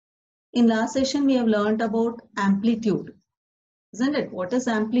In last session, we have learned about amplitude, isn't it? What is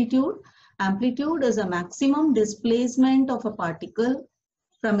amplitude? Amplitude is a maximum displacement of a particle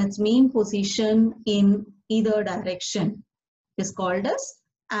from its mean position in either direction. It is called as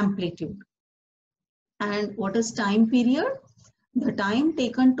amplitude. And what is time period? The time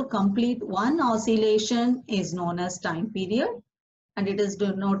taken to complete one oscillation is known as time period, and it is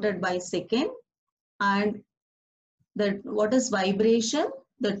denoted by second. And what is vibration?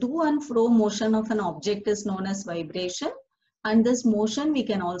 The to and fro motion of an object is known as vibration, and this motion we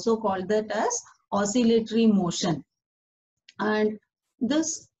can also call that as oscillatory motion. And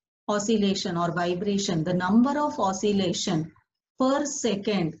this oscillation or vibration, the number of oscillation per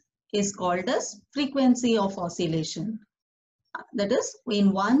second is called as frequency of oscillation. That is,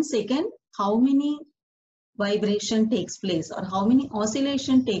 in 1 second, how many vibration takes place or how many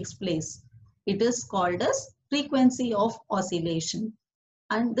oscillation takes place. It is called as frequency of oscillation.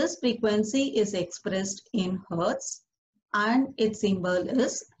 And this frequency is expressed in hertz and its symbol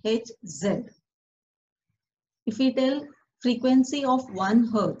is Hz. If we tell frequency of 1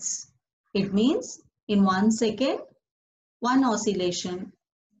 hertz, it means in 1 second, 1 oscillation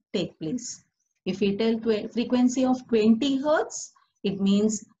take place. If we tell frequency of 20 hertz, it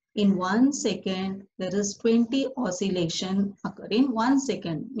means in 1 second, there is 20 oscillation occur. In 1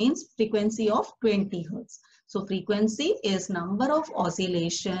 second means frequency of 20 hertz. So frequency is number of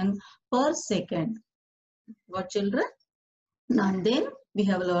oscillation per second. What, children? And then we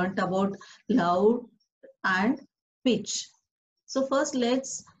have learnt about loud and pitch. So first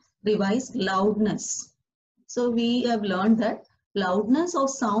let's revise loudness. So we have learned that loudness of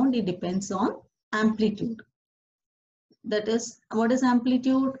sound, it depends on amplitude. That is, what is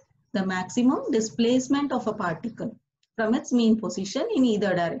amplitude? The maximum displacement of a particle from its mean position in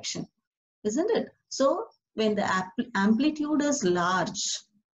either direction, isn't it? So when the amplitude is large,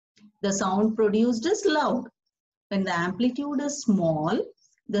 the sound produced is loud. When the amplitude is small,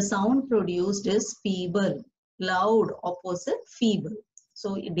 the sound produced is feeble. Loud opposite feeble.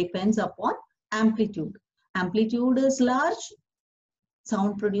 So it depends upon amplitude. Amplitude is large,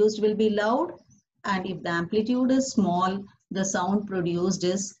 sound produced will be loud, and if the amplitude is small, the sound produced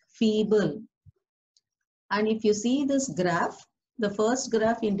is feeble. And if you see this graph, the first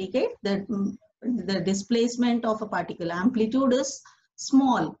graph indicates that the displacement of a particle amplitude is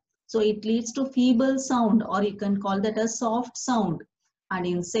small. So it leads to feeble sound, or you can call that a soft sound. And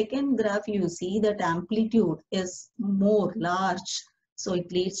in second graph, you see that amplitude is more large. So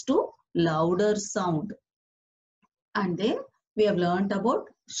it leads to louder sound. And then we have learned about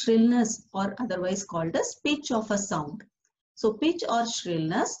shrillness, or otherwise called as pitch of a sound. So pitch or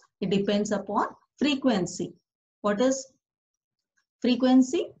shrillness, it depends upon frequency. What is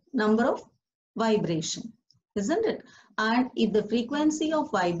frequency? Number of vibration, isn't it? And if the frequency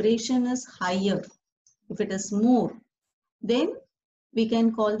of vibration is higher, if it is more, then we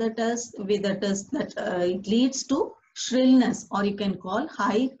can call that as it leads to shrillness, or you can call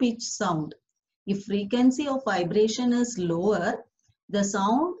high pitch sound. If frequency of vibration is lower, the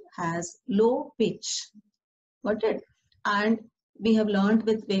sound has low pitch. Got it? And we have learned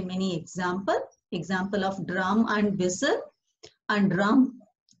with very many example of drum and whistle. And drum,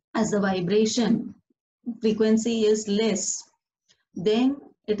 as the vibration frequency is less, then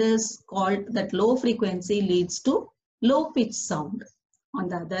it is called that low frequency leads to low pitch sound. On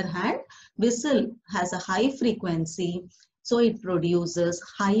the other hand, whistle has a high frequency, so it produces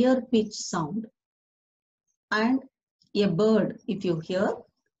higher pitch sound. And a bird, if you hear,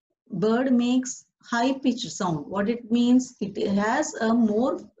 bird makes high pitched sound. What it means? It has a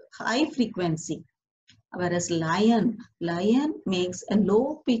more high frequency. Whereas lion makes a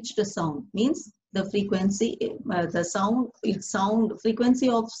low pitched sound, means the frequency, frequency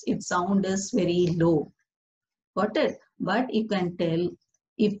of its sound is very low. Got it? But you can tell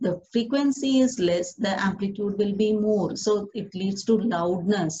if the frequency is less, the amplitude will be more. So it leads to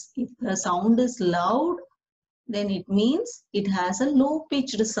loudness. If the sound is loud, then it means it has a low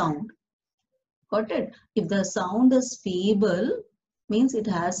pitched sound. Got it? If the sound is feeble, means it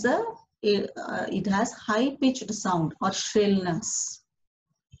has high pitched sound or shrillness.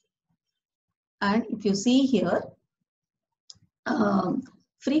 And if you see here,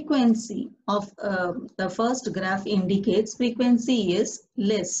 frequency of the first graph indicates frequency is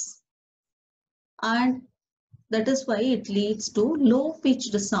less, and that is why it leads to low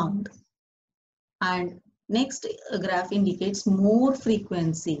pitched sound. And next graph indicates more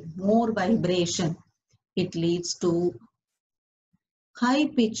frequency, more vibration. It leads to high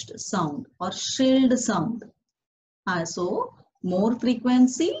pitched sound or shrilled sound. So more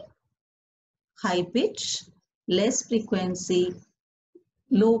frequency, high pitch, less frequency,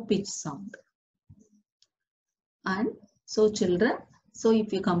 low pitch sound. And so children, so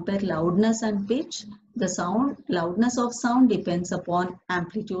if you compare loudness and pitch, the loudness of sound depends upon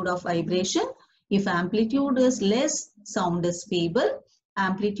amplitude of vibration. If amplitude is less, sound is feeble.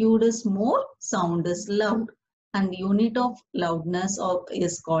 Amplitude is more, sound is loud. And unit of loudness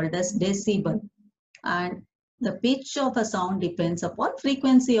is called as decibel. And the pitch of a sound depends upon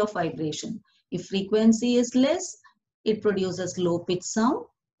frequency of vibration. If frequency is less, it produces low pitch sound.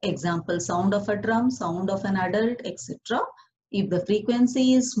 Example, sound of a drum, sound of an adult, etc. If the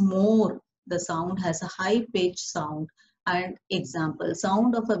frequency is more, the sound has a high pitch sound. And example,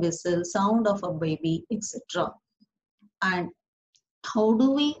 sound of a whistle, sound of a baby, etc. And how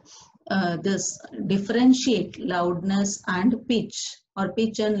do we differentiate loudness and pitch, or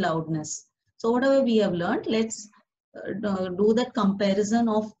pitch and loudness? So whatever we have learned, let's do that comparison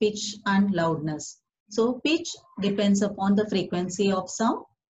of pitch and loudness. So pitch depends upon the frequency of sound.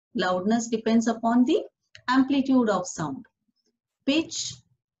 Loudness depends upon the amplitude of sound. Pitch,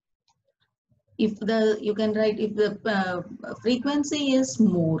 you can write if the frequency is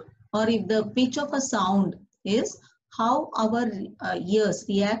more, or if the pitch of a sound is how our ears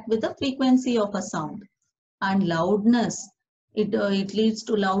react with the frequency of a sound. And loudness, it leads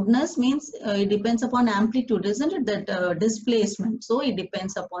to loudness means it depends upon amplitude, isn't it? That displacement. So it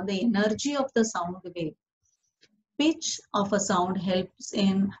depends upon the energy of the sound wave. Pitch of a sound helps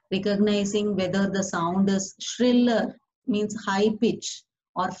in recognizing whether the sound is shriller, means high pitch,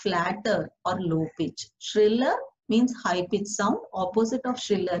 or flatter or low pitch. Shriller means high pitch sound. Opposite of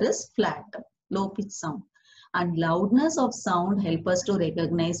shriller is flatter, low pitch sound. And loudness of sound help us to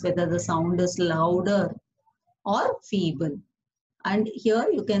recognize whether the sound is louder or feeble. And here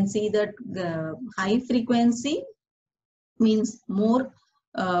you can see that the high frequency means more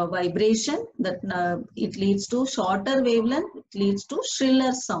vibration, that it leads to shorter wavelength, it leads to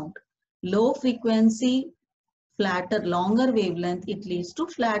shriller sound. Low frequency, flatter, longer wavelength, it leads to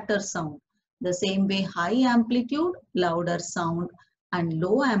flatter sound. The same way, high amplitude, louder sound, and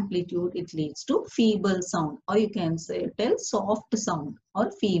low amplitude, it leads to feeble sound, or you can say tell soft sound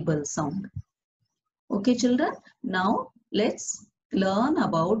or feeble sound. Okay children, now let's learn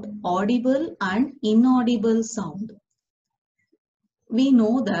about audible and inaudible sound. We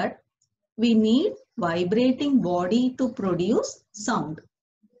know that we need vibrating body to produce sound,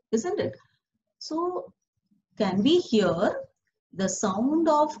 isn't it? So can we hear the sound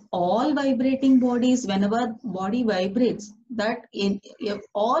of all vibrating bodies whenever body vibrates? That if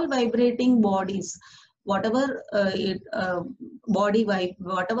all vibrating bodies, whatever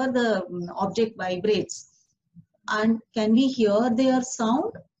whatever the object vibrates, and can we hear their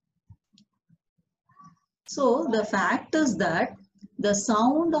sound? So the fact is that the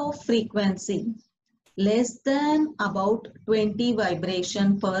sound of frequency less than about 20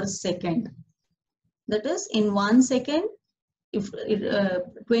 vibration per second, that is in 1 second, if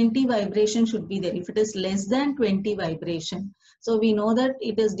 20 vibration should be there. If it is less than 20 vibration, so we know that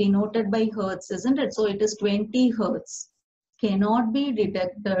it is denoted by hertz, isn't it? So it is 20 hertz, cannot be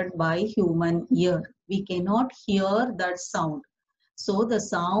detected by human ear. We cannot hear that sound. So the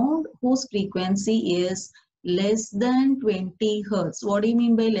sound whose frequency is less than 20 hertz. What do you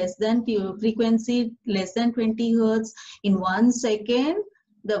mean by less than frequency? Less than 20 hertz. In 1 second,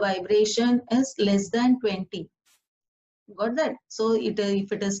 the vibration is less than 20. Got that? So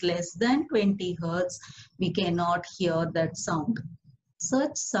if it is less than 20 hertz, we cannot hear that sound.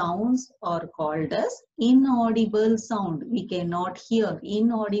 Such sounds are called as inaudible sound. We cannot hear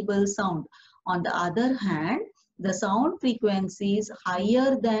inaudible sound. On the other hand, the sound frequency is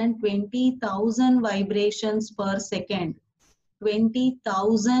higher than 20,000 vibrations per second.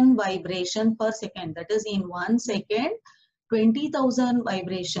 20,000 vibration per second. That is in 1 second, 20,000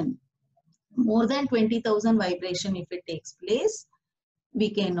 vibration. More than 20,000 vibration if it takes place,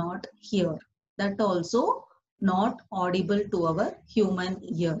 we cannot hear. That also not audible to our human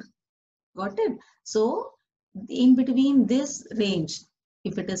ear. Got it? So in between this range,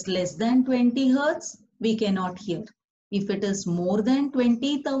 if it is less than 20 hertz, we cannot hear. If it is more than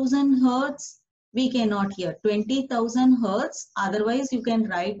 20,000 hertz, we cannot hear. 20,000 hertz, otherwise you can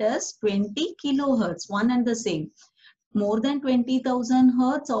write as 20 kilohertz, one and the same. More than 20,000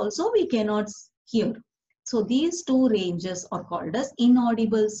 hertz also we cannot hear. So these two ranges are called as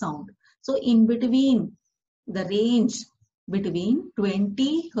inaudible sound. So in between, the range between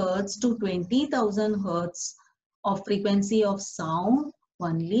 20 hertz to 20,000 hertz of frequency of sound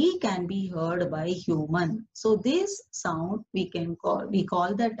only can be heard by human. So this sound we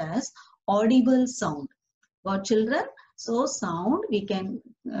call that as audible sound. Got children? So sound we can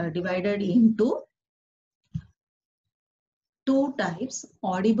divide it into two types,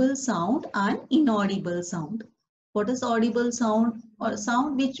 audible sound and inaudible sound. What is audible sound? Or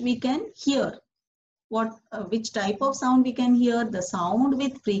sound which we can hear. Which type of sound we can hear? The sound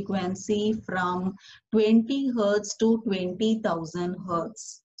with frequency from 20 Hertz to 20,000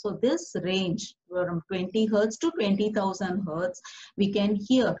 Hertz. So this range from 20 Hertz to 20,000 Hertz we can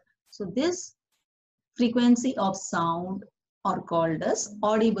hear. So this frequency of sound are called as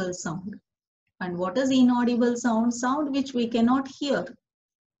audible sound. And what is inaudible sound? Sound which we cannot hear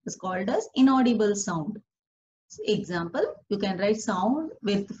is called as inaudible sound. So example, you can write sound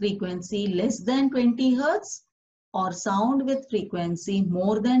with frequency less than 20 Hertz or sound with frequency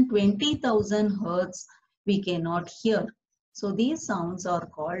more than 20,000 Hertz we cannot hear. So these sounds are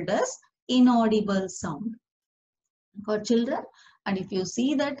called as inaudible sound. Got children? And if you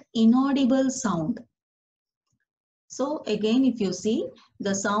see that inaudible sound, so again, if you see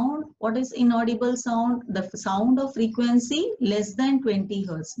the sound, what is inaudible sound? The sound of frequency less than 20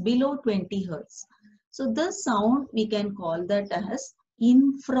 Hertz, below 20 Hertz. So this sound we can call that as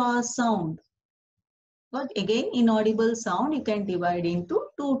infrasound. But again, inaudible sound you can divide into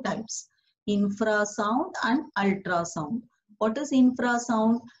two types, infrasound and ultrasound. What is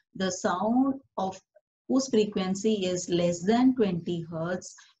infrasound? The sound of whose frequency is less than 20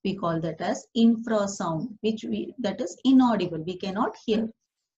 Hertz. We call that as infrasound, that is inaudible, we cannot hear.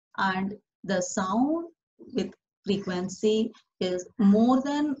 And the sound with frequency is more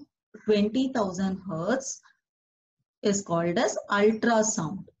than 20,000 Hertz is called as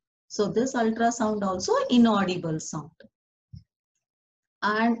ultrasound. So this ultrasound also inaudible sound.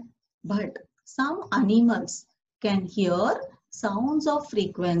 But some animals can hear sounds of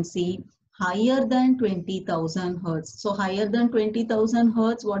frequency higher than 20,000 Hertz. So higher than 20,000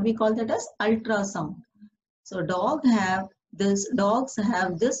 Hertz, what we call that as ultrasound. So dogs have this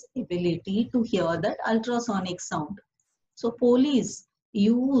ability to hear that ultrasonic sound. So police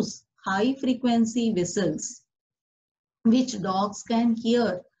use high frequency whistles, which dogs can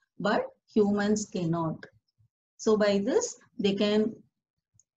hear, but humans cannot. So by this, they can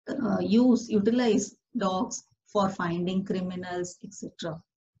utilize dogs for finding criminals, etc.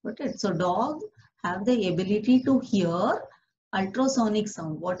 Okay, so dogs have the ability to hear ultrasonic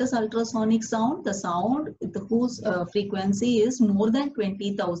sound. What is ultrasonic sound? The sound whose frequency is more than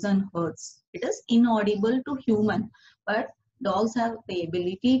 20,000 Hertz. It is inaudible to human, but dogs have the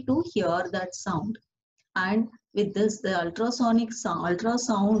ability to hear that sound. And with this, the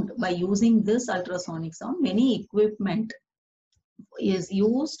ultrasound, by using this ultrasonic sound, many equipment is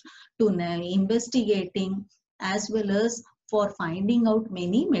used to investigating as well as for finding out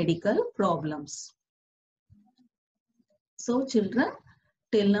many medical problems. So children,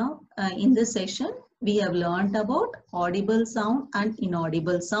 till now in this session, we have learned about audible sound and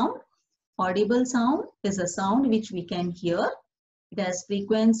inaudible sound. Audible sound is a sound which we can hear. It has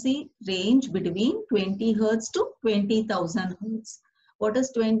frequency range between 20 Hertz to 20,000 Hertz. What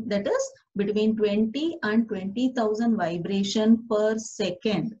is 20? That is between 20 and 20,000 vibration per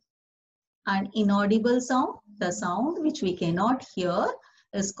second. And inaudible sound, the sound which we cannot hear,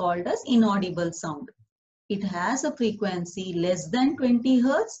 is called as inaudible sound. It has a frequency less than 20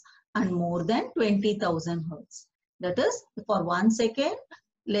 Hertz and more than 20,000 Hertz. That is, for 1 second,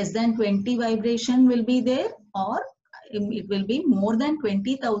 less than 20 vibration will be there, or it will be more than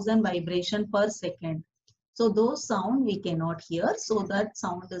 20,000 vibration per second. So those sound we cannot hear. So that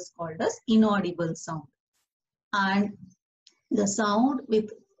sound is called as inaudible sound. And the sound with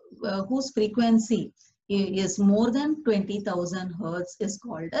whose frequency is more than 20,000 Hertz is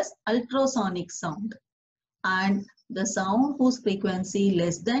called as ultrasonic sound. And the sound whose frequency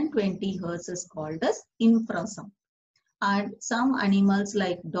less than 20 Hertz is called as infrasound. And some animals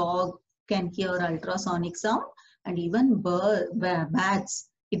like dog can hear ultrasonic sound, and even bats,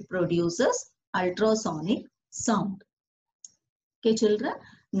 it produces ultrasonic sound. Okay children,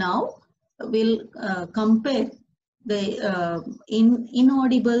 now we'll compare the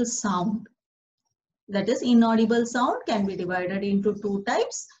inaudible sound. That is, inaudible sound can be divided into two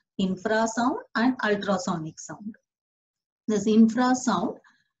types, infrasound and ultrasonic sound. This infrasound,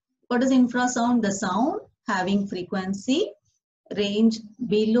 what is infrasound? The sound having frequency range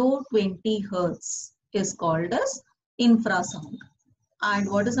below 20 Hertz is called as infrasound. And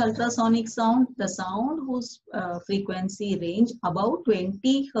what is ultrasonic sound? The sound whose frequency range above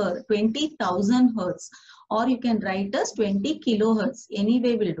 20,000 Hertz, or you can write as 20 kilohertz.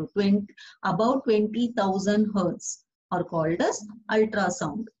 Anyway will do. About 20,000 Hertz are called as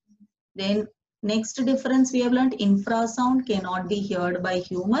ultrasound. Then next difference we have learned, infrasound cannot be heard by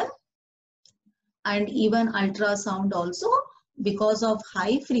human, and even ultrasound also, because of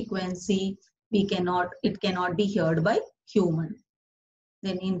high frequency, it cannot be heard by human.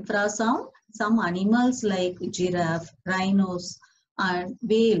 Then infrasound, some animals like giraffe, rhinos, and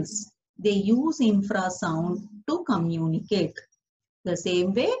whales, they use infrasound to communicate. The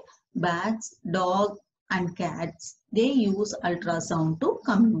same way, bats, dogs, and cats, they use ultrasound to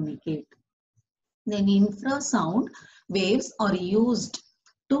communicate. Then infrasound waves are used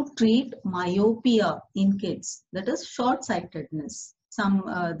to treat myopia in kids, that is short-sightedness.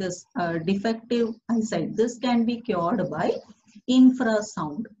 This defective eyesight, this can be cured by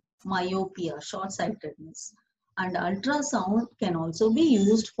infrasound, myopia, short-sightedness. And ultrasound can also be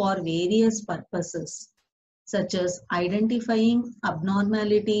used for various purposes, such as identifying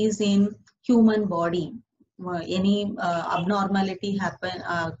abnormalities in human body. Any abnormality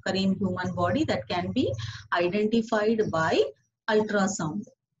occur in human body, that can be identified by ultrasound,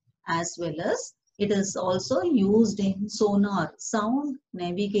 as well as it is also used in sonar, sound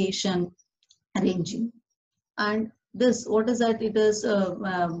navigation ranging. And this, what is that? It is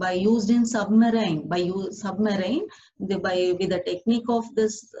by used in submarine. Submarine, with the technique of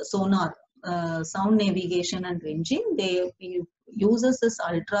this sonar, sound navigation and ranging, they uses this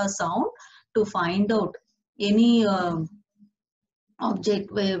ultrasound to find out any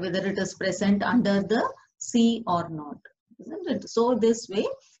object, whether it is present under the sea or not, isn't it? So this way,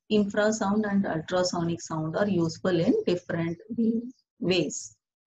 infrasound and ultrasonic sound are useful in different ways.